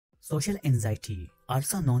Social anxiety,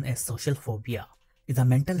 also known as social phobia, is a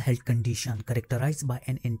mental health condition characterized by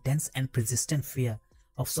an intense and persistent fear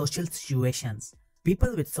of social situations.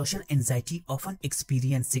 People with social anxiety often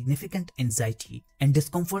experience significant anxiety and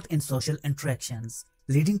discomfort in social interactions,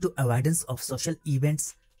 leading to avoidance of social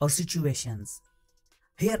events or situations.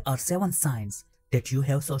 Here are 7 signs that you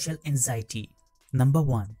have social anxiety. Number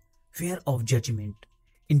 1. Fear of judgment.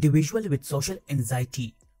 Individuals with social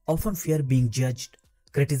anxiety often fear being judged,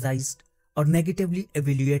 criticized, or negatively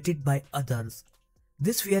evaluated by others.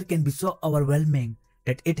 This fear can be so overwhelming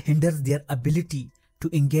that it hinders their ability to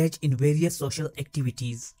engage in various social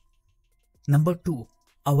activities. Number 2.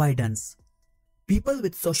 Avoidance. People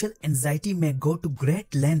with social anxiety may go to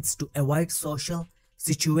great lengths to avoid social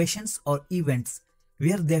situations or events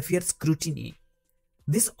where they fear scrutiny.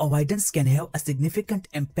 This avoidance can have a significant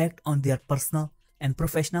impact on their personal and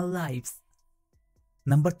professional lives.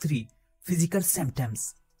 Number 3. Physical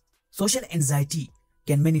symptoms. Social anxiety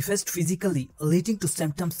can manifest physically, leading to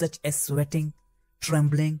symptoms such as sweating,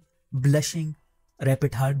 trembling, blushing,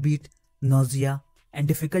 rapid heartbeat, nausea, and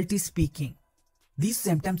difficulty speaking. These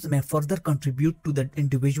symptoms may further contribute to the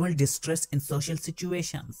individual distress in social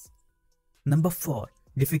situations. Number 4.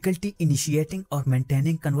 Difficulty initiating or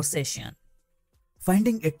maintaining conversation.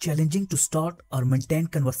 Finding it challenging to start or maintain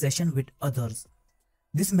conversation with others.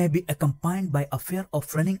 This may be accompanied by a fear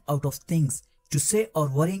of running out of things to say or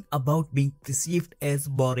worrying about being perceived as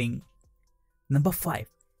boring. Number 5.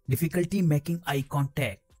 Difficulty making eye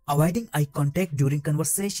contact. Avoiding eye contact during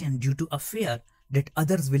conversation due to a fear that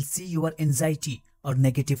others will see your anxiety or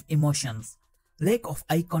negative emotions. Lack of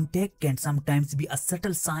eye contact can sometimes be a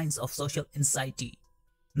subtle sign of social anxiety.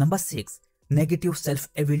 Number 6. Negative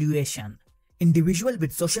self-evaluation. Individuals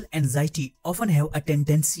with social anxiety often have a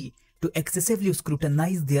tendency to excessively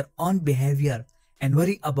scrutinize their own behavior and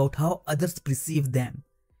worry about how others perceive them.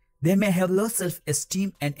 They may have low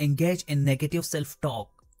self-esteem and engage in negative self-talk.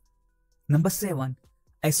 Number 7.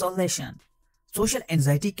 Isolation. Social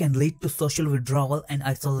anxiety can lead to social withdrawal and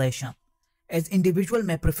isolation, as individuals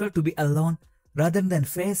may prefer to be alone rather than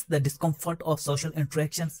face the discomfort of social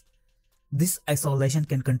interactions. This isolation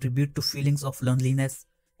can contribute to feelings of loneliness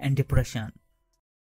and depression.